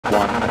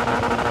one,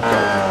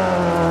 go.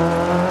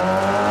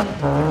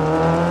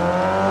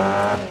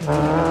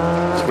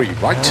 3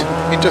 right,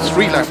 into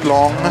 3 left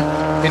long,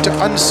 into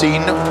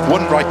unseen,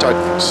 1 right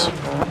tightens.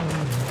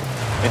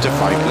 Into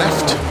 5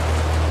 left,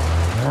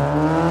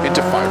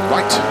 into 5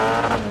 right,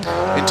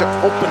 into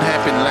open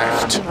hairpin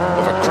left,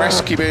 over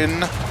crest, keep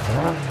in.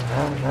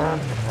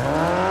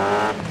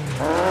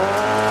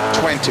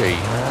 20,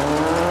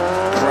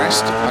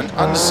 crest and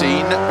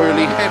unseen,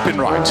 early hairpin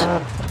right.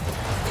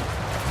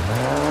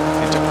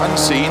 Into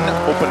unseen,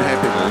 open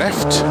hairpin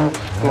left,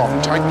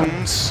 long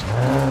tightens.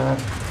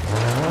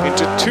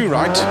 Into 2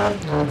 right,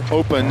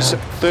 opens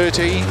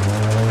 30.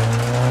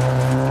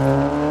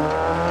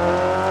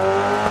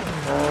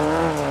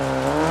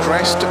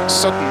 Crest,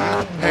 sudden,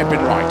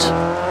 hairpin right.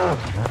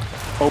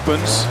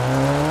 Opens.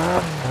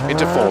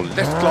 Into 4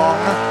 left long,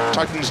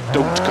 tightens,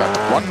 don't cut,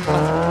 1.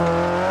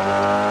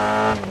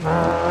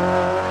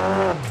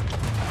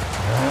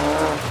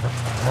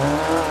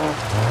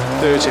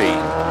 30.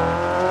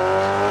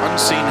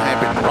 Unseen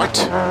hairpin right.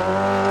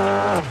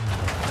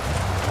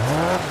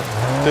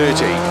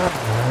 30.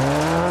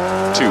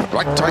 2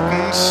 right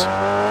tightens.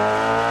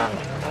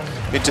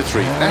 Into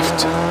 3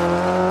 left.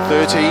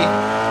 30.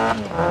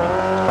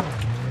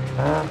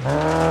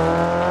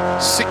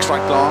 6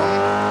 right long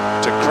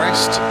to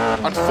crest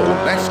and 4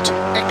 left.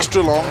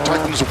 Extra long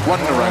tightens, 1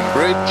 around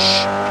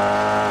bridge.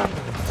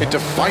 Into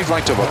 5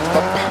 right over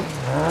bump.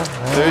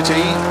 30.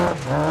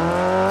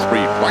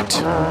 3 right.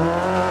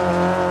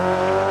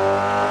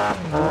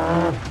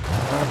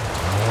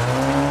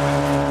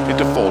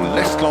 Into 4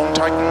 left long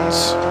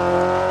tightens.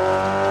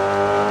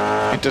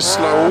 Into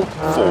slow,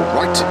 4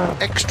 right,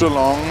 extra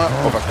long,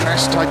 over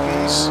crest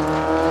tightens.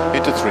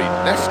 Into 3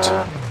 left.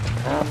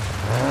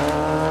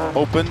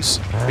 Opens,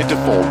 into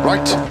 4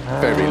 right,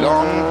 very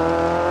long.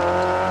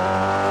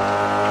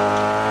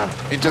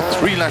 Into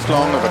 3 left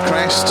long over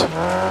crest.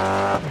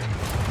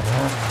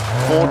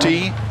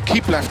 40,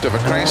 keep left over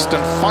crest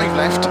and 5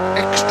 left,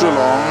 extra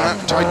long,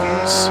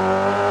 tightens.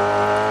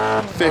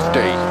 50.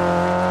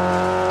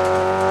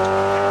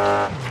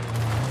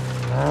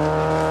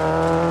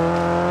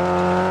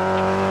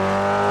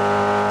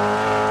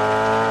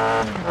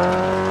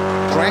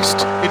 Crest,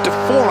 into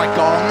 4 right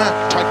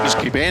long, tightens,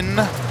 keep in.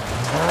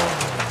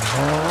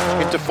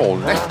 Into 4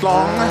 left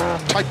long,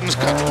 tightens,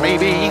 cut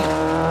maybe.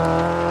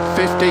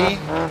 50.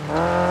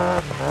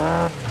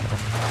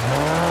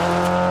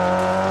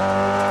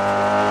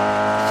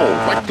 4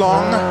 right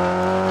long,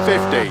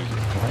 50.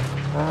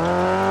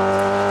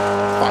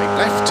 5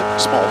 left,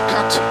 small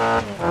cut.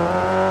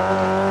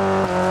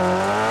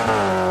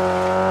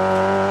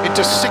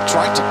 Into 6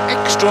 right,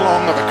 extra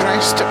long of a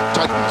crest,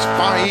 tightens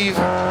 5.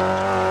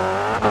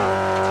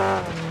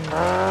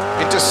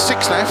 Into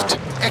 6 left,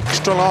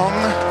 extra long,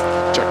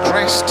 to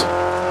crest,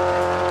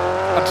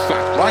 and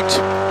flat right,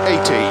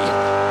 80.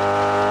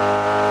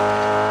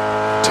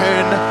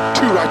 Turn,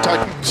 2 right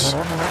tightens.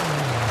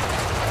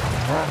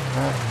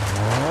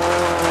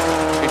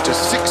 Into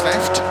 6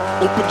 left,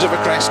 opens of a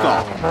crest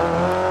long.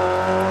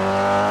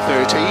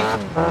 30.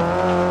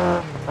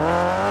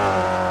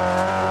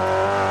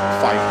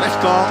 5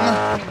 left long,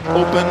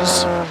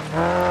 opens.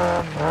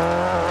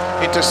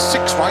 Into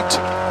 6 right,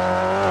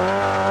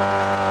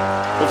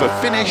 over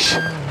finish,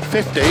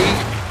 50.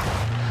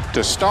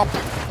 To stop,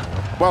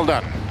 well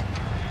done.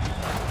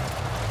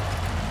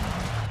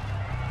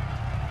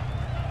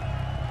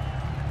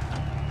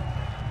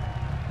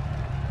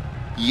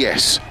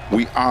 Yes,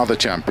 we are the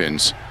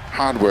champions.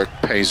 Hard work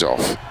pays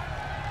off.